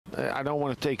I don't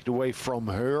want to take it away from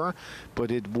her,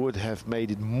 but it would have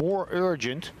made it more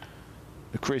urgent,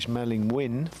 a Chris Melling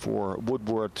win for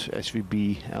Woodward,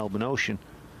 SVB, Albion Ocean.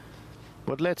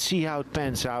 But let's see how it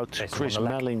pans out. Jayson Chris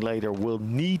Melling later will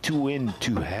need to win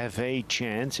to have a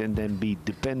chance and then be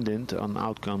dependent on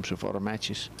outcomes of other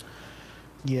matches.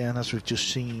 Yeah, and as we've just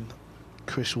seen,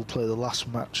 Chris will play the last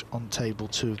match on table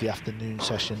 2 of the afternoon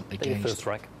session against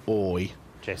Oy.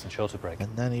 Jayson short to break.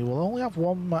 And then he will only have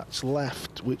one match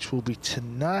left, which will be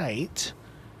tonight.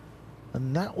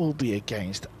 And that will be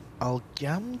against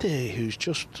Algamde, who's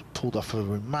just pulled off a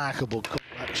remarkable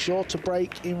comeback. Short to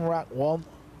break in rack 1.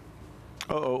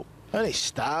 Uh-oh. And it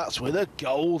starts with a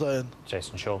golden.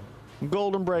 Jayson Shaw.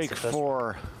 Golden break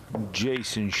for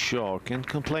Jayson Shaw. Can't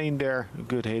complain there. A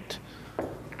good hit.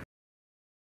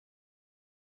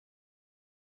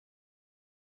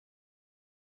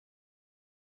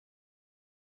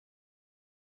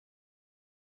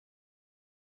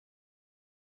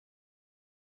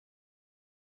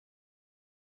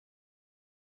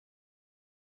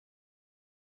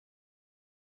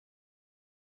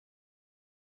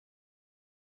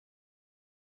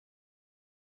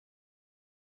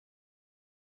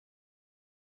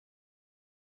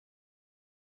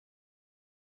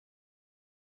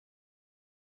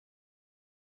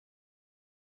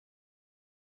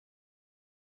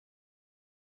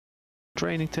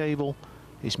 Training table,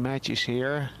 his match is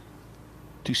here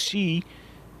to see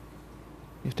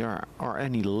if there are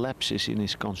any lapses in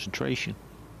his concentration.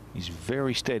 He's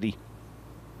very steady.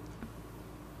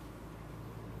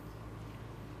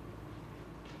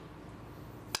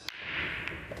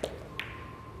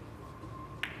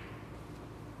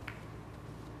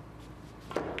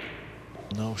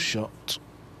 No shot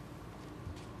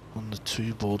on the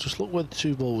 2 ball. Just look where the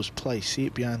 2 ball was placed. See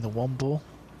it behind the 1 ball?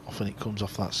 Often it comes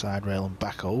off that side rail and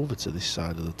back over to this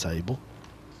side of the table.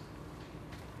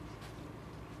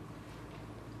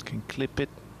 Can clip it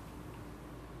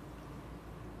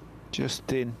just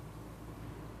in.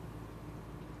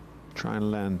 Try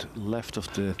and land left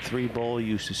of the 3 ball.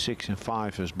 Use the 6 and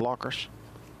 5 as blockers.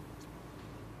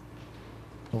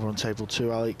 Over on table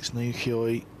 2, Alex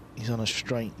Nukioi. He's on a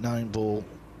straight 9 ball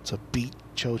to beat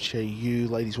Cho Che Yu.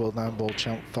 Ladies World 9 ball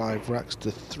champ 5 racks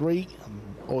to 3. And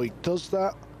Oi does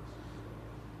that.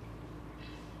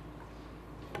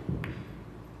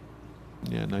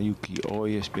 Yeah, Naoki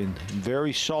Oi has been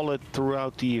very solid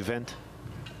throughout the event.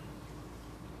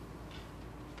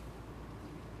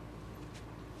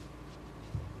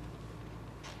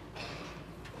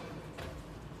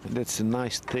 And that's the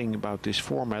nice thing about this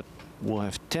format. We'll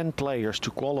have 10 players to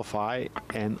qualify,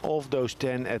 and of those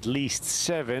 10, at least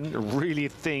 7 really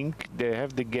think they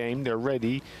have the game, they're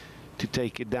ready to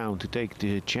take it down, to take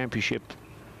the championship.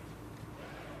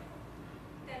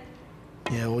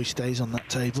 Yeah, Oi stays on that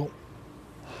table.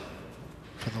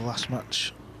 For the last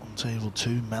match on table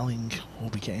 2, Melling will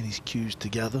be getting his cues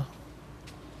together.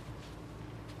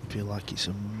 I feel like it's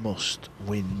a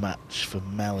must-win match for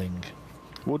Melling.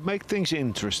 Would make things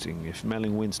interesting if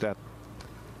Melling wins that.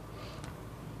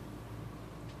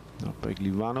 Now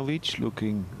Pehlivanovic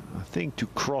looking, I think, to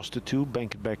cross the 2,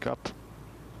 bank it back up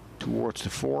towards the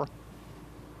 4.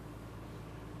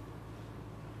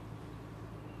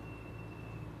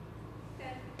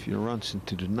 If he runs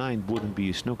into the 9, wouldn't be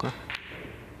a snooker.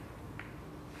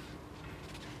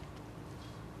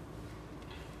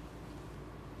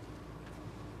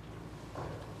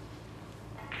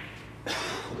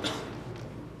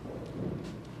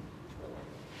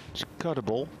 It's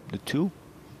cuttable, the 2.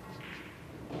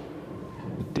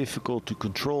 Difficult to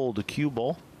control the cue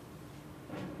ball.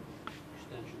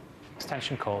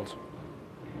 Extension called.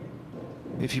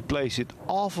 If you place it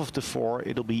off of the 4,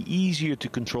 it'll be easier to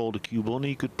control the cue ball, and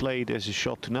you could play it as a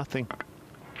shot to nothing.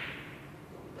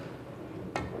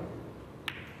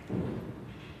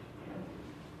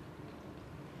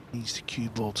 Needs the cue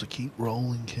ball to keep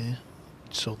rolling here,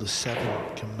 so the 7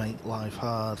 can make life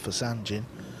hard for Sanjin.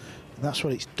 And that's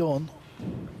what it's done.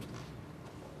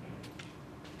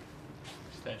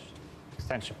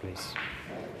 Extension, please.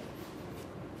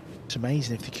 It's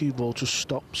amazing if the cue ball just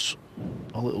stops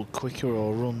a little quicker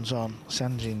or runs on.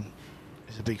 Sanjin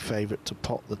is a big favourite to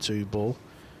pot the 2 ball.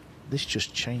 This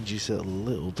just changes it a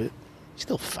little bit.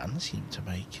 Still fancy him to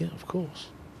make it, of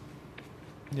course.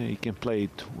 Yeah, you can play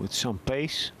it with some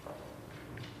pace,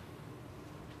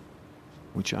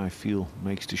 which I feel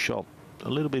makes the shot a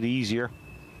little bit easier.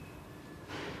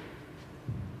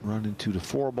 Run into the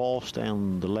 4 ball, stay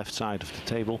on the left side of the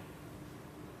table.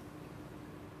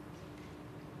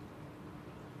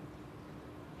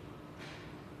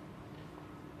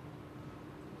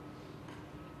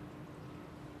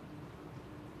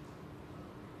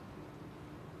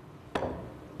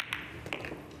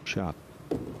 shot.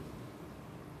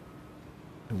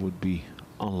 It would be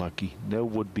unlucky. That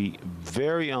would be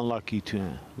very unlucky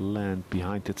to land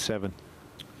behind that 7.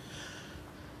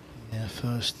 Yeah,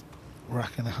 first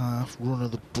rack and a half, run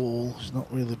of the ball. He's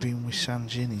not really been with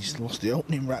Sanjin. He's lost the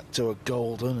opening rack to a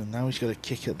golden, and now he's got a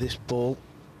kick at this ball.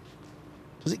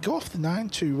 Does it go off the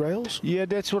 9-2 rails? Yeah,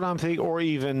 that's what I'm thinking. Or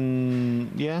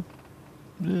even, yeah.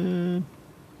 2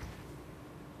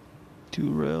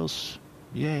 rails.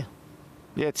 Yeah.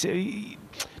 Yeah, it's,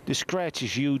 the scratch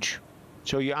is huge.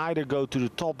 So you either go to the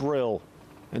top rail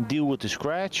and deal with the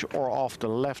scratch, or off the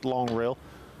left long rail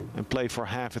and play for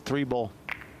half a 3 ball.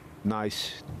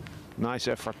 Nice. Nice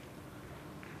effort.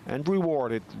 And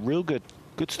rewarded. Real good.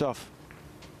 Good stuff.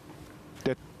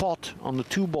 That pot on the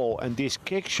 2 ball and this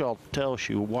kick shot tells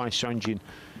you why Sanjin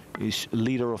is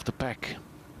leader of the pack.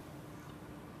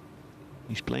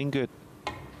 He's playing good.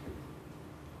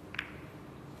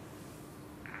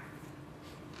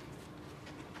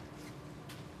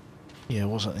 Yeah, it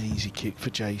wasn't an easy kick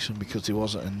for Jayson because it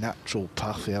wasn't a natural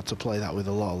path. He had to play that with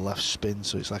a lot of left spin,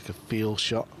 so it's like a field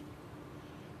shot.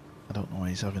 I don't know why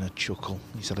he's having a chuckle.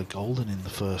 He's had a golden in the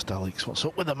first, Alex. What's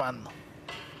up with the man?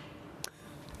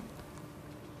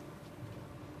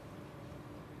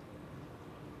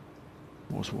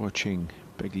 Was watching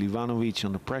Pehlivanovic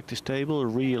on the practice table,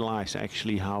 realized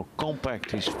actually how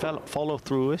compact his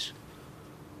follow-through is.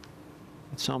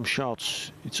 In some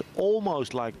shots, it's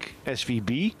almost like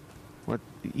SVB, but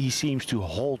he seems to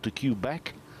hold the cue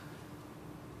back.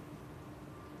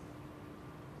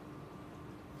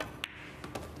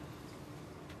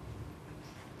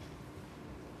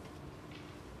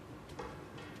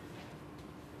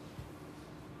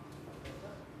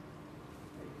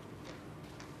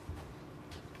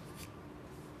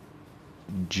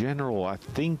 In general, I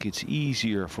think it's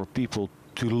easier for people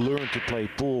to learn to play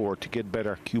pool or to get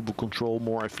better cue control,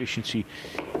 more efficiency,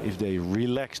 if they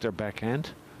relax their backhand.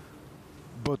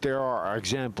 But there are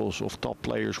examples of top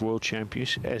players, world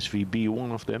champions, SVB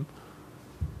one of them,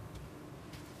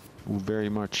 who very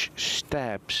much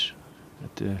stabs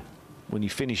at the, when he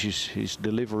finishes his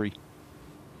delivery.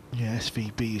 Yeah,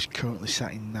 SVB is currently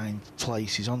sat in 9th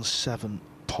place. He's on 7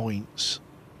 points.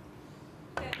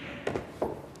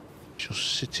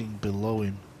 Just sitting below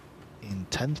him in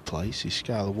 10th place is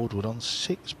Skylar Woodward on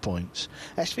 6 points.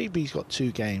 SVB's got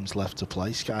 2 games left to play.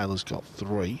 Skylar's got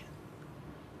 3.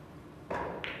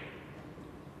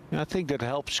 I think that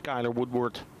helps Skylar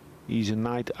Woodward. He's a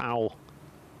night owl.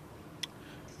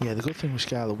 Yeah, the good thing with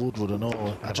Skylar Woodward and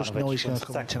all, I just know he's going to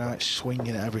come in tonight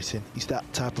swinging at everything. He's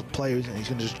that type of player, isn't he? He's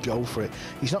going to just go for it.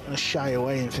 He's not going to shy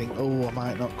away and think, oh, I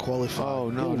might not qualify. Oh,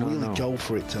 no, He'll no, really no. go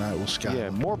for it tonight, will Skylar. Yeah,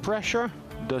 more pressure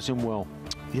does him well.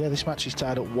 Yeah, this match is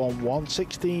tied at 1-1.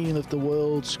 16 of the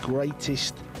world's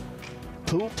greatest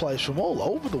pool players from all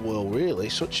over the world, really.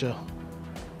 Such a,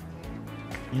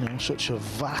 you know, such a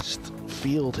vast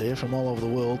field here from all over the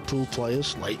world. Pool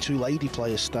players, 2 lady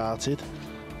players started.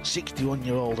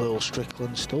 61-year-old Earl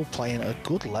Strickland still playing at a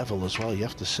good level as well, you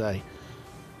have to say.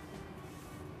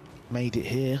 Made it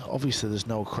here. Obviously, there's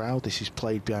no crowd. This is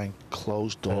played behind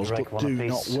closed doors, but do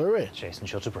not worry. Jayson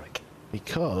short to break.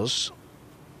 Because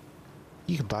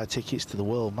you can buy tickets to the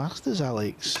World Masters,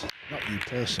 Alex. Not you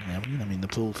personally, I mean the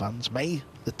pool fans. May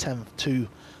the 10th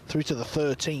through to the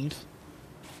 13th.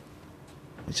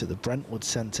 It's at the Brentwood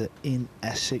Centre in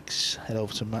Essex. Head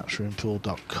over to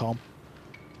matchroompool.com.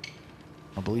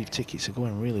 I believe tickets are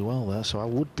going really well there, so I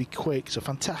would be quick. It's a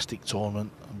fantastic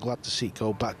tournament. I'm glad to see it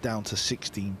go back down to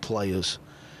 16 players.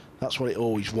 That's what it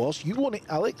always was. You won it,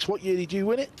 Alex. What year did you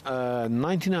win it?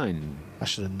 99. I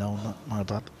should have known that. My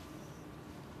bad.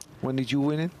 When did you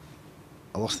win it?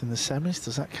 I lost in the semis.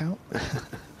 Does that count?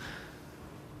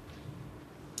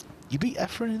 You beat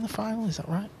Efren in the final, is that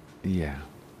right? Yeah.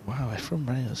 Wow, Efren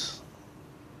Reyes. Is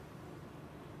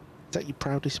that your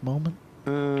proudest moment?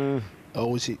 Or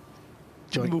was it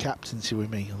joint captaincy with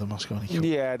me on the Moscone Cup?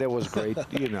 Yeah, that was great.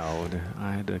 You know,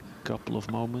 I had a couple of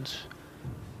moments.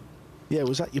 Yeah,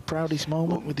 was that your proudest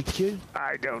moment with the cue?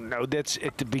 I don't know. That's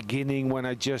at the beginning when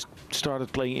I just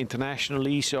started playing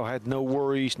internationally, so I had no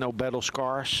worries, no battle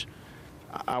scars.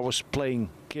 I was playing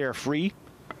carefree.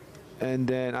 And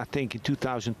then I think in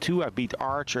 2002 I beat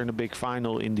Archer in a big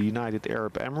final in the United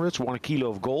Arab Emirates, 1 kilo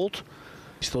of gold.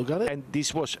 You still got it? And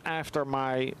this was after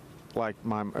my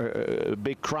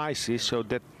big crisis, so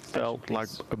that felt like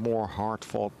a more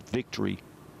hard-fought victory.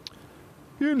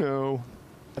 You know.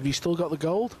 Have you still got the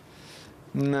gold?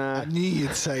 Nah. I knew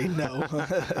you'd say no.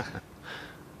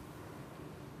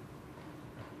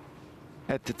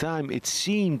 At the time, it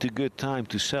seemed a good time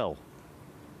to sell.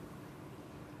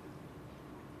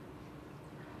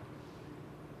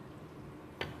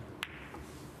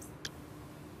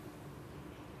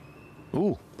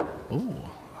 Ooh,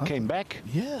 Oh, came back.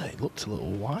 yeah, it looked a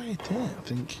little wide. Yeah, I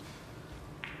think.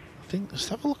 Let's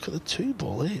have a look at the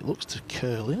 2-ball here. It looks to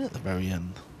curl in at the very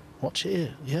end. Watch it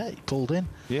here. Yeah, it pulled in.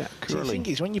 Yeah, See, the thing curling.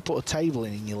 is, when you put a table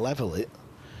in and you level it,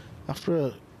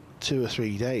 after 2 or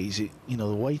 3 days,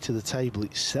 the weight of the table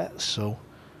it sets. So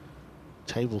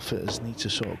table fitters need to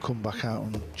sort of come back out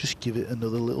and just give it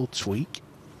another little tweak.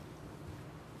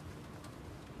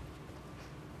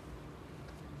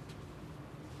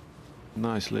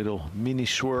 Nice little mini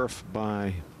swerve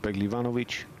by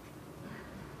Pehlivanovic.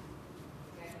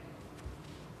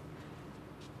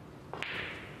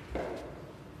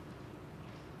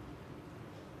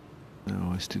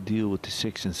 Now has to deal with the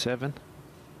 6 and 7.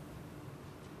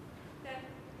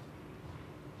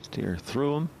 Steer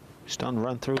through him. Stun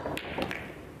run through.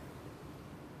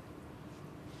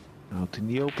 Out in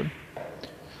the open.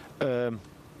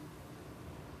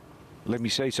 Let me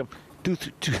say something.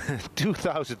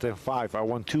 2005, I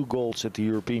won 2 golds at the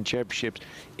European Championships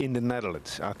in the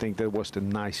Netherlands. I think that was the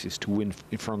nicest to win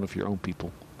in front of your own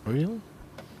people. Really?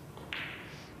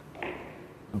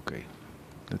 Okay,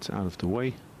 that's out of the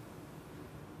way.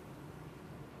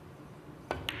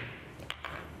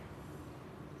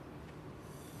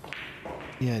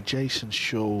 Yeah, Jayson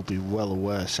sure will be well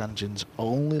aware. Sanjin's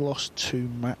only lost 2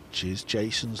 matches.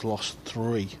 Jayson's lost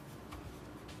 3.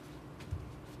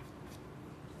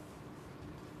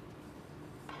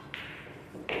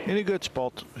 In a good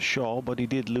spot, Shaw, but he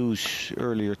did lose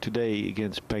earlier today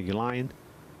against Peggy Lyon.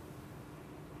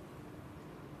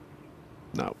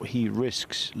 Now he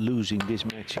risks losing this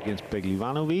match against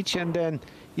Pehlivanovic, and then,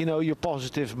 you know, your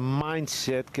positive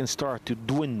mindset can start to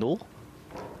dwindle.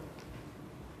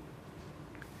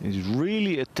 It's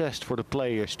really a test for the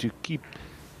players to keep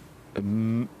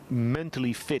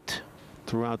mentally fit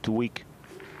throughout the week.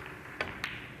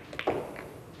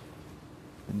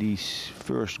 And these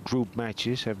first group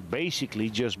matches have basically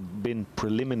just been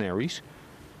preliminaries.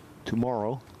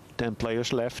 Tomorrow, 10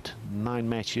 players left, 9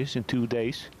 matches in 2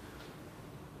 days.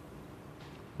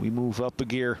 We move up a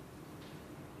gear.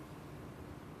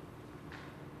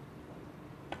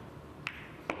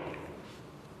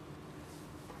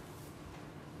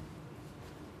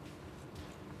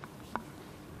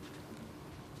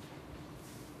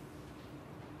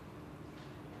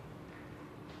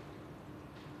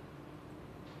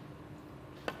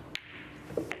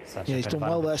 Yeah, he's done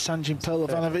well there, Sanjin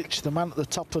Pehlivanovic, the man at the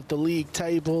top of the league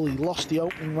table. He lost the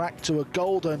opening rack to a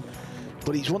golden,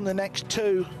 but he's won the next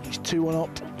 2. He's 2-1 up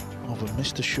over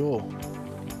Mr. Shaw.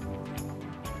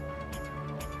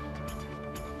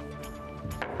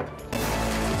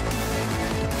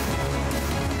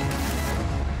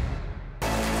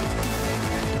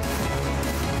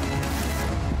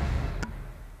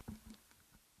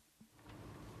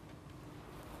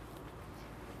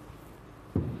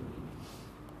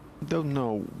 Don't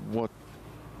know what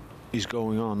is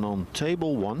going on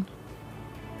table 1.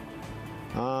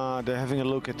 They're having a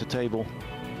look at the table.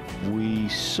 We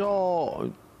saw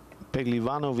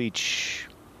Pehlivanovic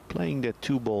playing that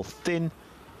 2-ball thin,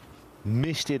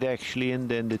 missed it actually, and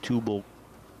then the 2-ball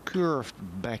curved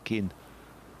back in.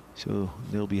 So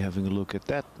they'll be having a look at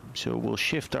that. So we'll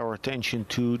shift our attention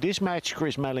to this match,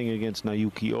 Chris Melling against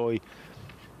Naoki Oi.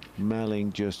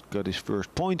 Melling just got his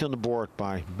first point on the board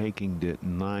by making the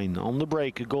 9 on the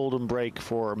break. A golden break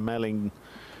for Melling,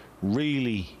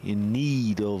 really in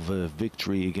need of a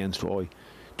victory against Oi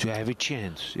to have a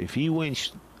chance. If he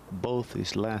wins both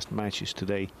his last matches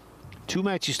today, 2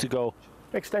 matches to go,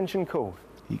 Extension called.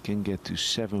 he can get to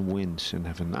 7 wins and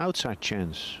have an outside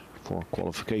chance for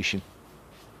qualification.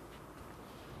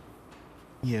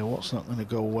 Yeah, what's not going to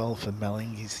go well for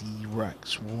Melling is he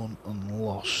racks 1 and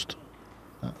lost.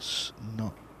 That's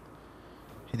not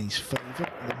in his favour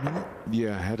at the minute.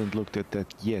 Yeah, I hadn't looked at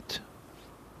that yet.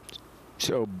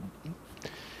 So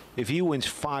if he wins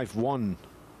 5-1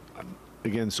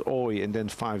 against Oi and then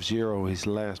 5-0 his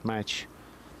last match,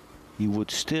 he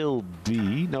would still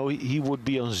be, no, he would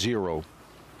be on 0.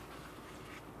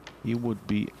 He would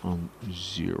be on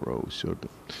 0, so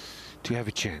to have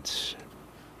a chance,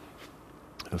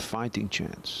 a fighting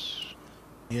chance.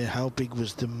 Yeah, how big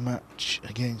was the match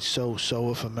against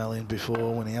So-Soa for Melling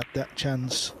before when he had that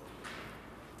chance?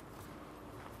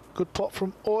 Good pot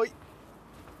from Oi.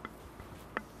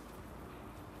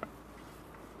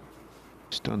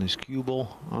 Stun his cue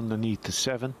ball underneath the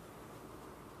 7.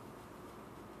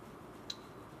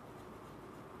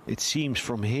 It seems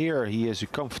from here he has a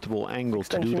comfortable angle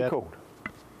to do that. Called.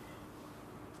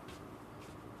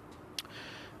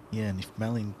 Yeah, and if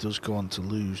Melling does go on to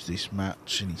lose this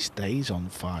match and he stays on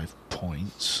 5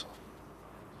 points,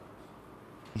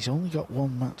 he's only got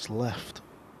 1 match left.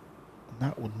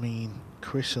 That would mean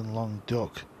Chris and Long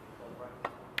Duck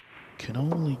can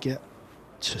only get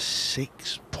to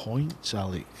 6 points,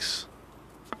 Alex.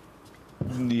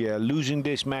 Yeah, losing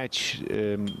this match,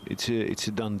 it's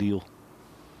a done deal.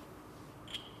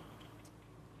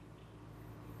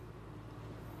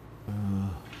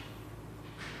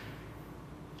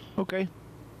 Okay,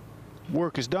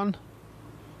 work is done.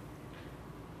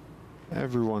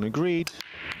 Everyone agreed.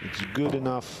 It's good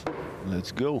enough.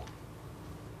 Let's go.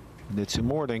 That's a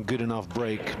more than good enough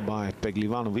break by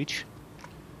Pehlivanovic.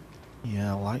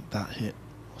 Yeah, I like that hit.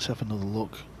 Let's have another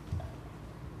look.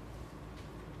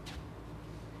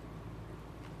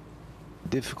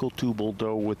 Difficult two ball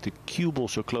though with the cue ball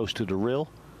so close to the rail.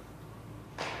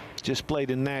 Just play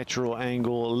the natural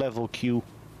angle, a level cue.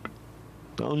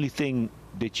 The only thing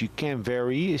that you can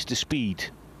vary is the speed.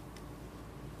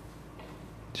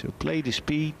 So play the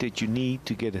speed that you need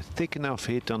to get a thick enough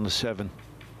hit on the 7.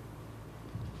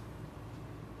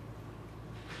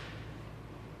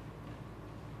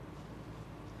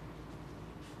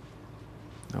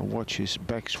 Now watch his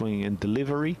backswing and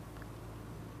delivery.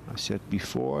 I said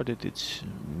before that it's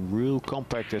real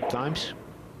compact at times.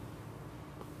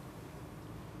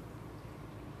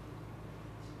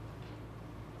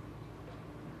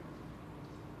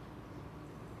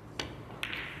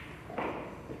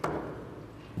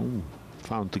 Ooh,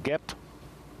 found the gap.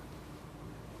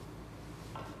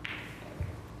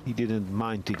 He didn't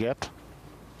mind the gap.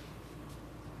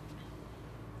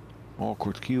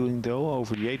 Awkward cueing though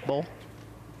over the 8 ball.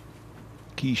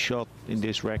 Key shot in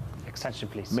this rack. Extension,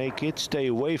 please. Make it, stay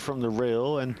away from the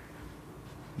rail, and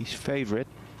his favorite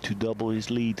to double his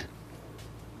lead.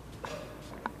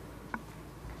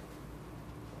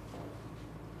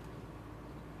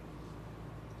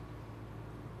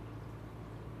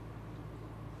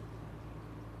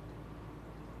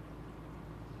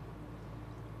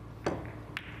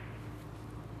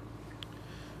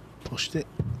 Pushed it.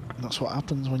 That's what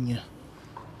happens when you're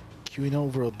queuing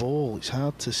over a ball. It's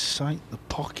hard to sight the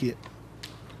pocket.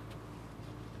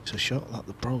 It's a shot that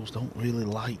the pros don't really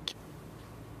like.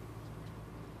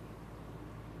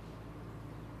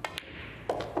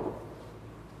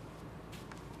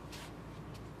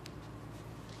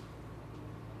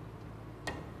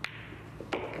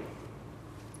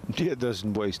 Yeah,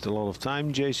 doesn't waste a lot of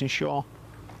time, Jayson Shaw.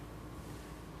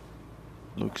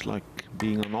 Looks like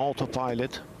being on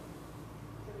autopilot.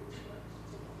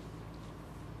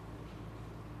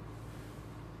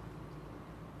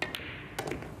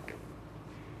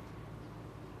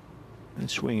 And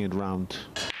swing it round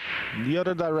the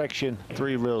other direction.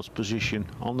 3 rails position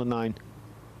on the 9.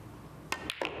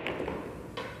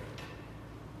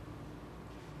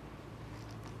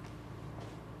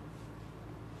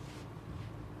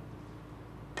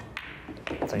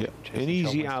 Yeah, an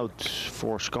easy out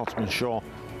for Scotsman Shaw.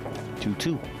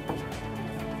 2-2.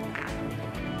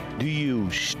 Do you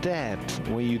stab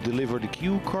when you deliver the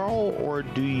cue, Carl, or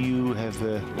do you have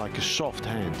like a soft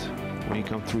hand when you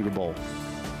come through the ball?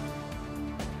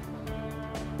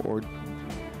 Or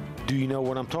do you know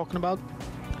what I'm talking about?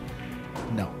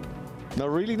 No. No,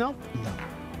 really no? No.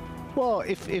 Well,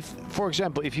 if for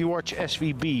example, if you watch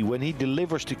SVB, when he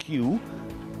delivers the cue,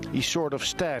 he sort of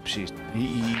stabs it.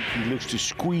 He looks to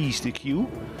squeeze the cue.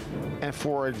 And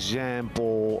for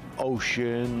example,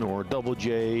 Ocean or Double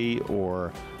J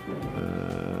or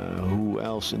who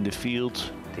else in the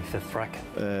field? The 5th rack.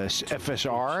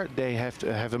 FSR, they have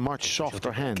to have a much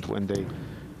softer hand when they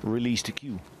release the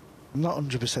cue. I'm not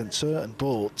 100% certain,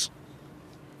 but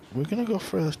we're going to go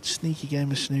for a sneaky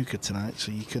game of snooker tonight,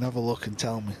 so you can have a look and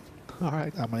tell me. All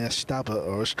right. Am I a stabber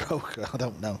or a stroker? I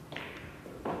don't know.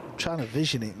 I'm trying to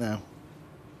vision it now.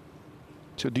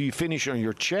 So do you finish on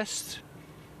your chest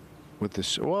with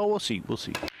this? Well, we'll see. We'll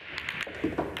see.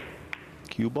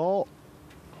 Cue ball.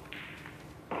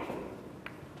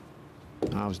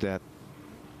 How's that?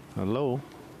 Hello?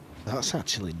 That's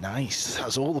actually nice.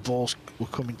 As all the balls were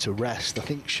coming to rest, I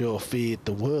think Shaw feared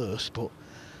the worst, but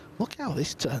look how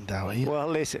this turned out here. Well,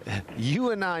 listen, you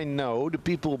and I know, the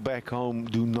people back home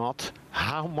do not,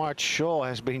 how much Shaw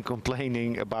has been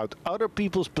complaining about other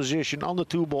people's position on the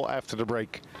 2 ball after the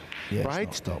break. Yeah, right? He's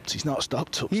not stopped. He's not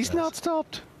stopped upstairs. He's not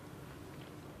stopped.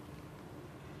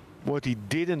 What he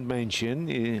didn't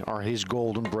mention are his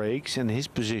golden breaks and his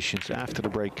positions after the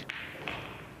break.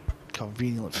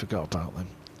 Conveniently forgot about them.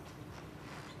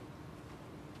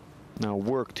 Now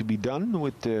work to be done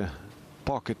with the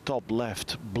pocket top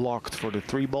left blocked for the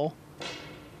 3 ball.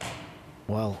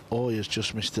 Well, Oya's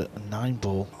just missed a 9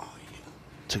 ball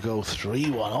to go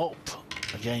 3-1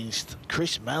 up against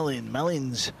Chris Mellin.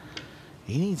 Mellin's,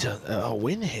 he needs a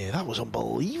win here. That was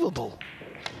unbelievable.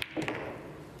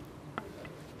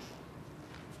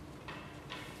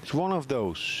 It's one of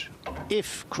those.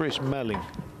 If Chris Melling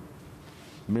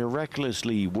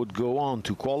miraculously would go on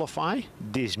to qualify,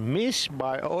 this miss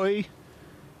by Oy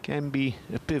can be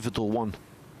a pivotal one.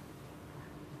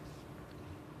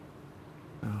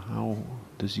 How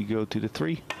does he go to the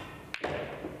 3? A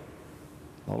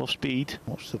lot of speed.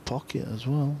 Watch the pocket as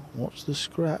well. Watch the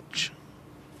scratch.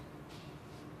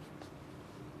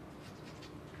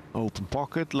 Open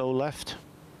pocket, low left.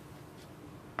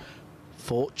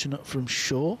 Fortunate from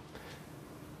Shaw.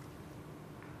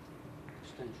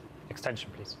 Extension,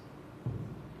 please.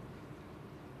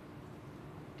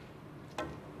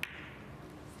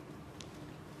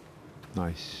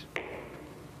 Nice.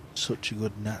 Such a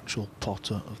good natural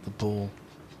potter of the ball.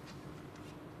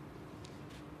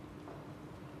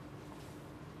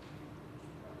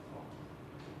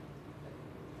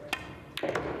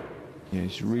 Yeah,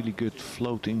 he's really good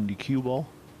floating the cue ball.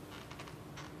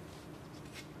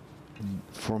 And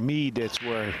for me, that's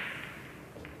where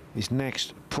his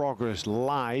next progress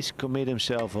lies. Commit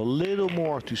himself a little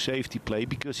more to safety play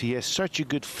because he has such a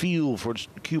good feel for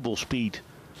the cue ball speed.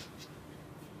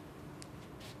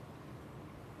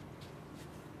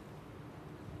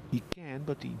 He can,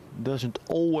 but he doesn't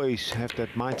always have that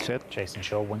mindset. Jayson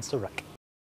Shaw wins the rack.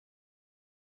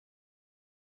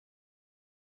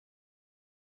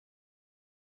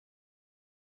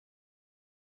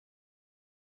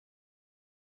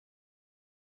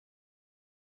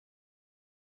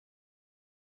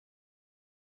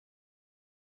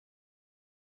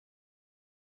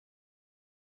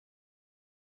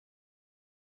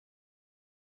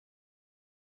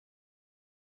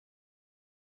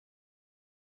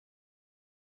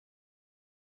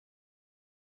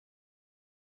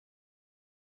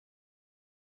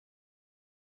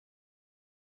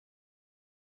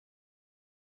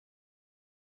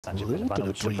 A Sanjin little bit of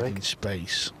Pehlivanovic to breathing break,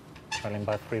 space. trailing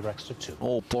by 3 racks to 2.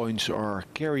 All points are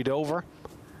carried over.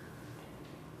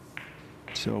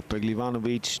 So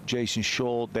Pehlivanovic, Jayson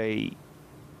Shaw, they're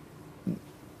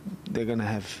going to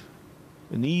have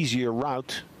an easier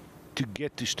route to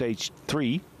get to stage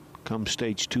 3 come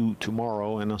stage 2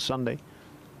 tomorrow and on Sunday.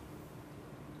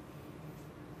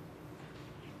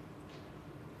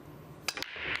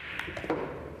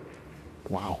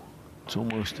 Wow, it's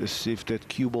almost as if that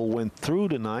cue ball went through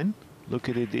the 9. Look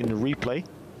at it in the replay.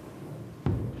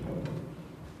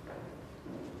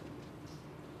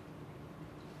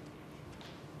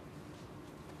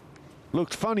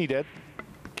 Looked funny, that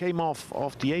came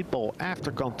off the 8 ball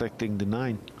after contacting the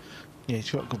 9. Yeah,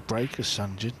 he's got good breakers,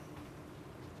 Sanjin.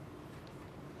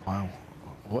 Wow,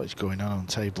 what is going on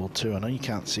table 2? I know you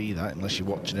can't see that unless you're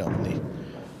watching it on the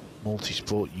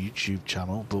Multisport YouTube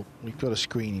channel, but we've got a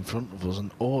screen in front of us,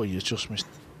 and he's just missed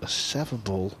a 7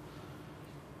 ball.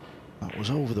 That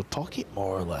was over the pocket,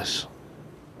 more or less.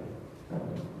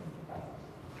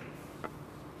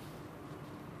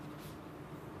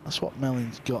 That's what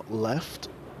Melling's got left.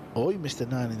 He missed a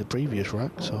 9 in the previous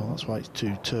rack, so that's why it's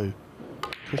 2-2.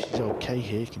 Chris is okay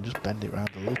here, he can just bend it around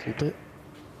a little bit.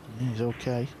 Yeah, he's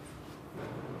okay.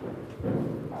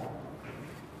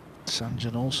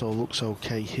 Sanjin also looks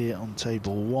okay here on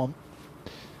table 1.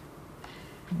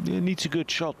 He needs a good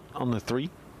shot on the 3.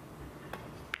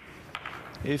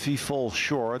 If he falls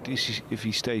short, if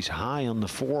he stays high on the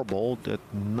 4 ball, that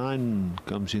 9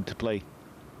 comes into play.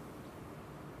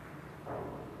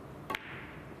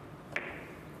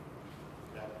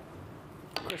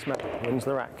 Chris Melling wins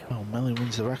the rack. Well, Melling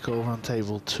wins the rack over on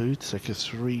table 2 to take a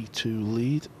 3-2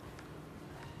 lead.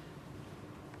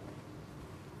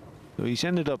 So he's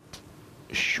ended up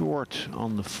short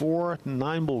on the 4.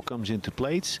 9 ball comes into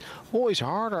play. It's always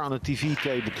harder on a TV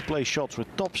table to play shots with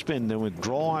topspin than with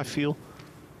draw, I feel.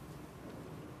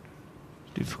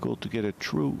 It's difficult to get a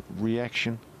true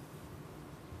reaction.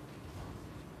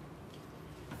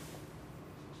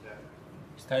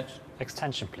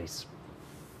 Extension, please.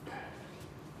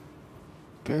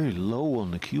 Very low on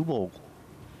the cue ball.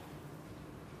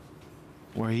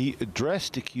 Where he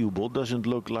addressed the cue ball doesn't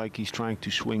look like he's trying to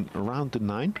swing around the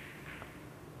 9.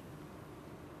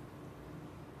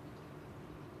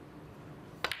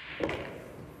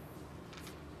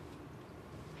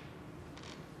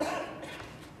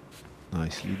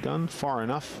 Nicely done, far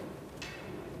enough.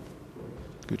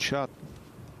 Good shot.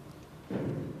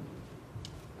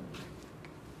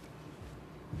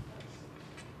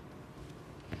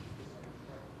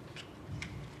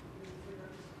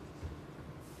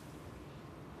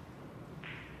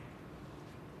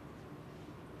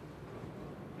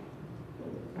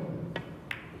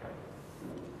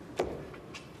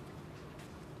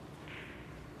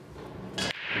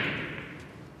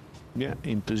 Yeah,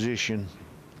 in position.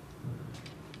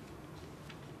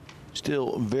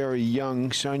 Still very young,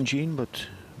 Sanjin, but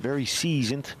very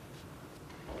seasoned.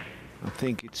 I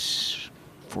think it's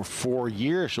for 4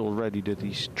 years already that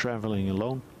he's traveling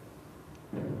alone.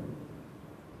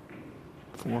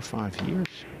 4 or 5 years.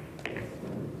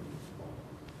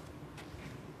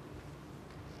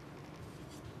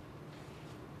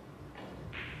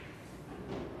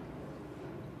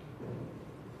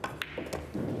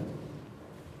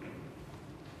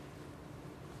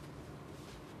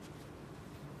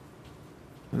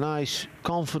 Nice,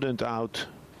 confident out.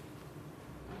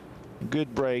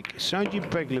 Good break. Sanjin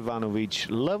Pehlivanovic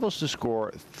levels the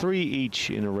score, 3 each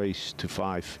in a race to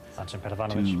 5 Sanjin to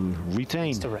Pehlivanovic.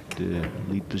 retain the wreck. the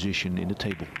lead position in the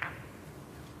table.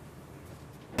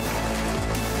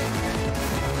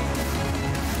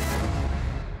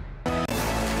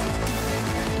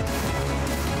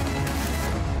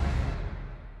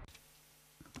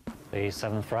 The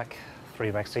 7th rack,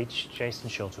 3 racks each. Jayson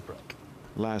short to break.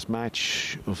 Last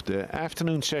match of the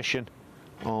afternoon session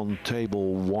on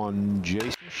table 1.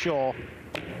 Jayson Shaw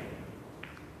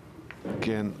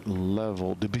can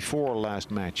level the before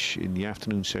last match in the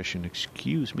afternoon session.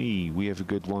 Excuse me, we have a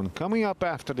good one coming up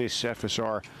after this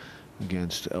FSR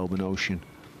against Elben Ocean.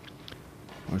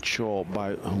 But Shaw,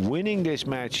 by winning this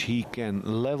match, he can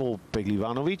level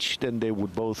Pehlivanovic. Then they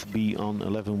would both be on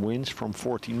 11 wins from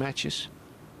 14 matches.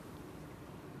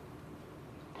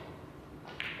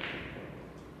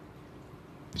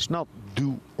 It's not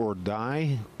do or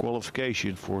die.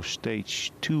 Qualification for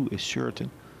stage 2 is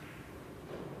certain.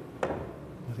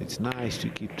 But it's nice to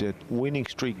keep that winning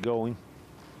streak going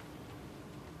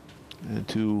and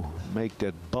to make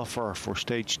that buffer for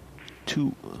stage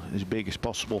 2 as big as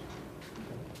possible.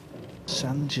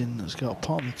 Sanjin has got a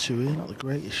pot on the 2 here, not the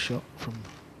greatest shot from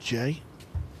Jay.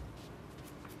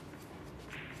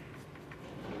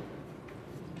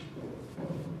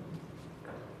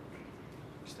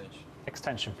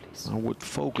 Extension, please. I would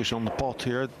focus on the pot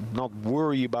here, not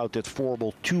worry about that 4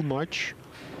 ball too much.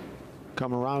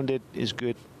 Come around it is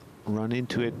good, run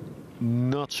into it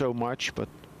not so much, but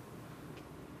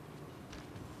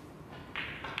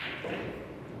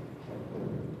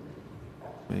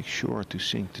make sure to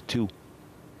sink the 2.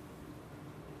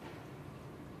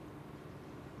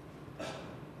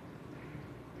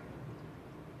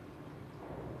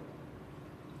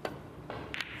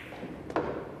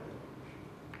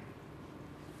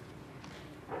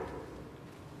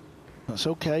 That's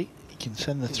okay. You can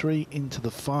send the 3 into the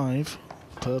 5,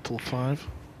 purple 5.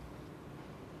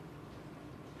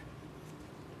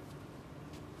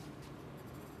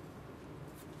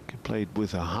 Can play it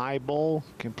with a high ball,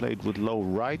 can play it with low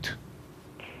right.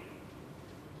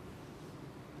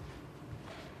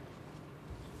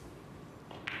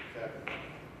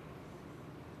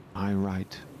 High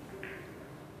right.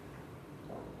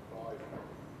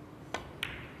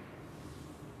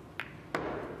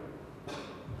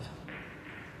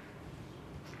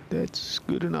 That's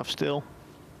good enough still.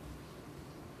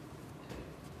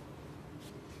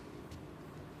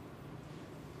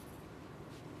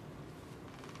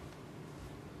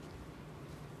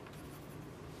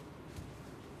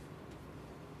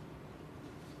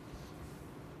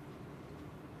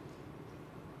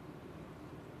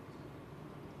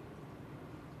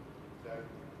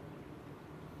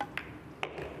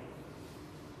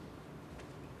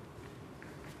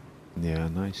 Yeah,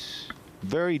 nice.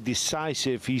 Very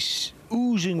decisive. He's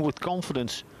oozing with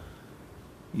confidence.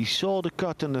 He saw the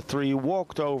cut in the 3,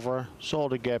 walked over, saw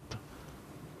the gap.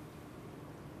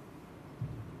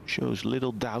 Shows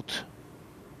little doubt.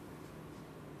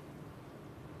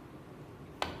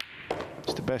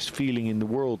 It's the best feeling in the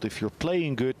world if you're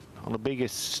playing good on the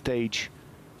biggest stage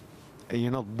and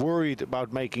you're not worried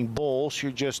about making balls,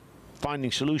 you're just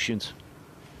finding solutions.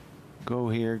 Go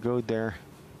here, go there.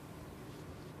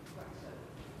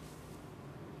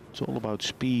 It's all about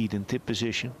speed and tip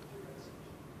position.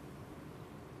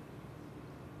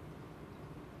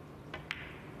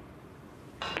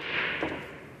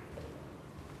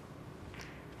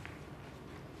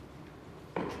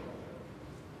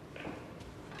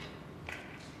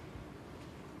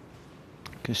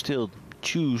 Can still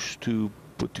choose to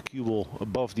put the cue ball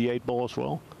above the 8 ball as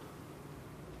well.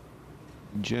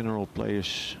 In general,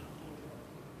 players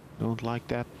don't like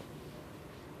that.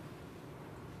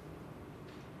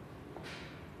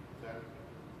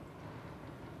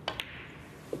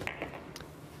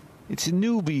 It's a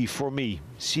newbie for me,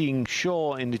 seeing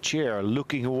Shaw in the chair,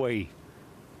 looking away.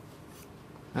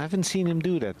 I haven't seen him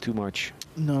do that too much.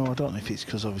 No, I don't know if it's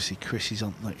because obviously Chris is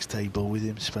on the next table with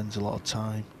him, spends a lot of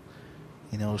time.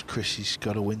 He knows Chris has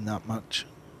got to win that match.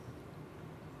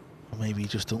 Or maybe he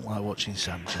just don't like watching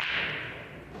Sanjin.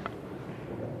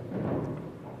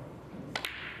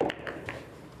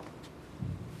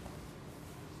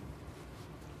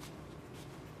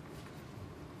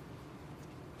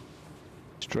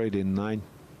 straight in 9.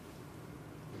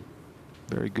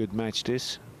 Very good match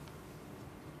this.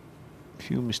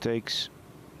 Few mistakes.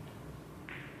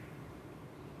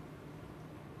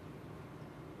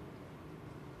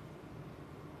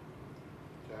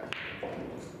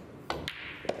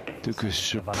 Took a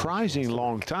surprising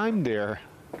long time there.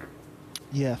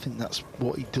 Yeah, I think that's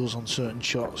what he does on certain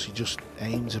shots. He just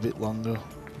aims a bit longer.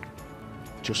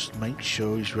 Just makes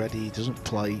sure he's ready. He doesn't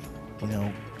play, you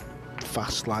know,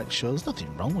 fast like show. There's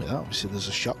nothing wrong with that. Obviously, there's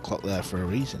a shot clock there for a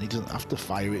reason. He doesn't have to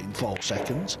fire it in 4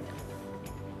 seconds.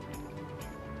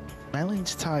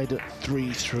 Mellin's tied at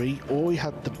 3-3. Or he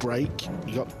had the break.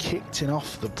 He got kicked in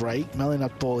off the break. Mellin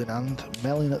had ball in hand.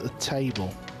 Mellin at the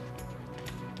table.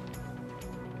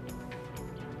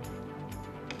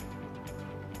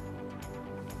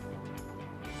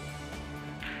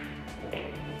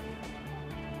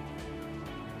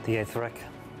 The 8th rack.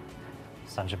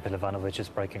 Sanjin Pehlivanovic is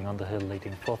breaking on the hill,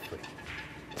 leading 4-3.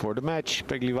 For the match,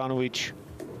 Pehlivanovic.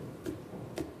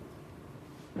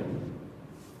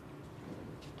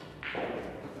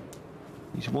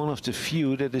 He's one of the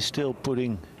few that is still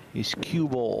putting his cue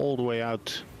ball all the way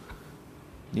out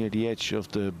near the edge of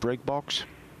the break box.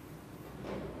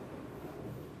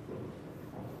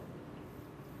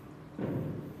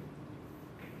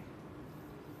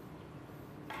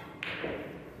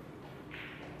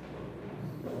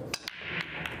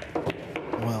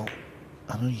 Well,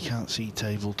 I know you can't see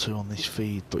table 2 on this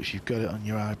feed, but if you've got it on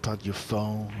your iPad, your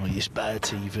phone, or your spare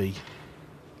TV,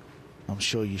 I'm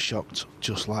sure you're shocked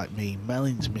just like me.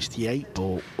 Mellin's missed the 8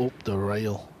 ball up the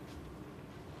rail.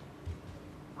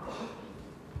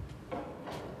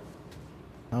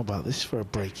 How about this for a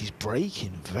break? He's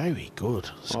breaking very good,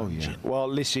 Sanjin. Oh yeah. Well,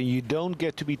 listen, you don't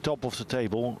get to be top of the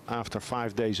table after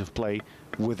 5 days of play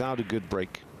without a good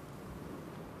break.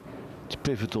 It's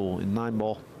pivotal in 9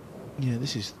 ball. Yeah,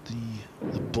 this is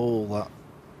the ball that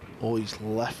always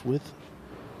left with.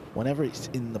 Whenever it's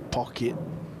in the pocket,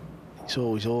 it's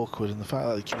always awkward, and the fact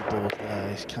that the cue ball's there,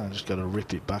 he's kind of just got to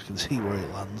rip it back and see where it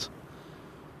lands.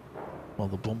 Well,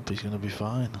 the bump is going to be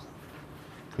fine.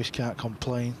 Chris can't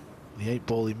complain. The 8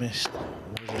 ball he missed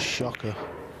was a shocker.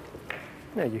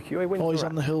 Yeah, Yukio wins. Oh, he's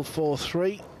on the hill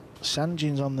 4-3.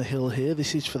 Sanjin's on the hill here.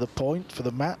 This is for the point, for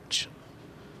the match.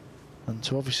 And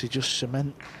to obviously just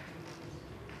cement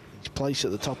his place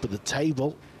at the top of the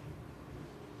table.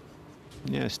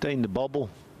 Yeah, stay in the bubble.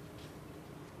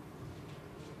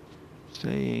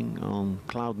 Staying on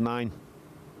cloud 9.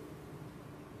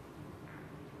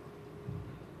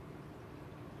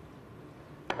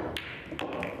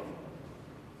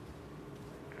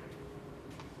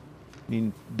 I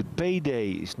mean, the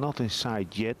payday is not in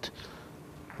sight yet,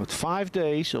 but 5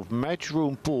 days of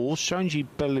Matchroom pool, Sanjin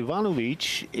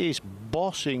Pehlivanovic is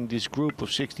bossing this group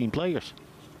of 16 players.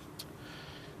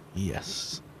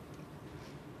 Yes.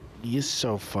 He is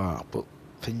so far, but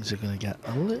things are going to get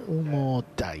a little more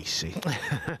dicey.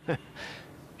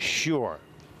 Sure.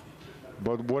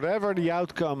 But whatever the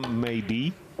outcome may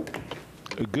be,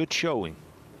 a good showing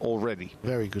already.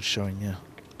 Very good showing, yeah.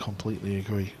 Completely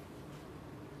agree.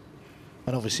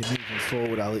 And obviously moving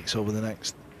forward, Alex, over the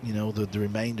next, you know, the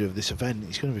remainder of this event,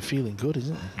 he's going to be feeling good,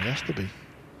 isn't he? He has to be.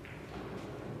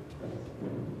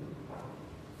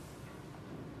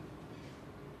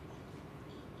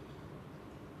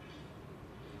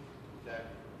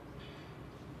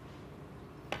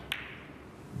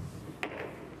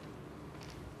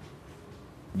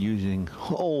 Using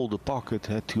all the pocket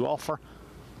had to offer.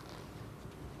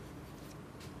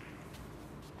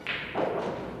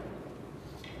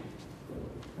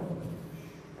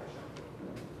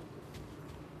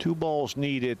 Two balls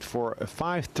needed for a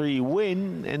 5-3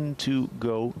 win and to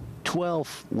go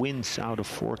 12 wins out of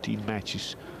 14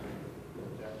 matches.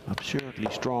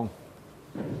 Absurdly strong.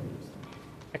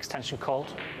 Extension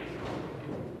called.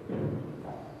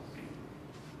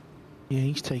 Yeah,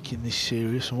 he's taking this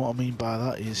serious, and what I mean by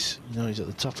that is, you know, he's at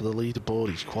the top of the leaderboard,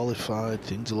 he's qualified,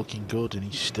 things are looking good, and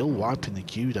he's still wiping the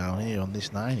queue down here on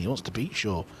this 9. He wants to beat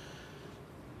Shaw.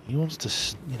 He wants to,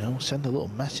 you know, send a little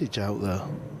message out there.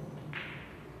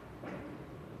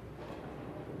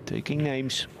 Taking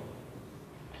names.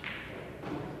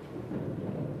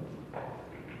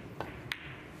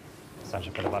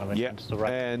 Sanjin Pehlivanovic Yeah, into the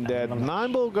rack. and that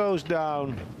 9 ball goes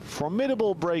down.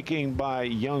 Formidable breaking by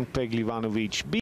young Pehlivanovic.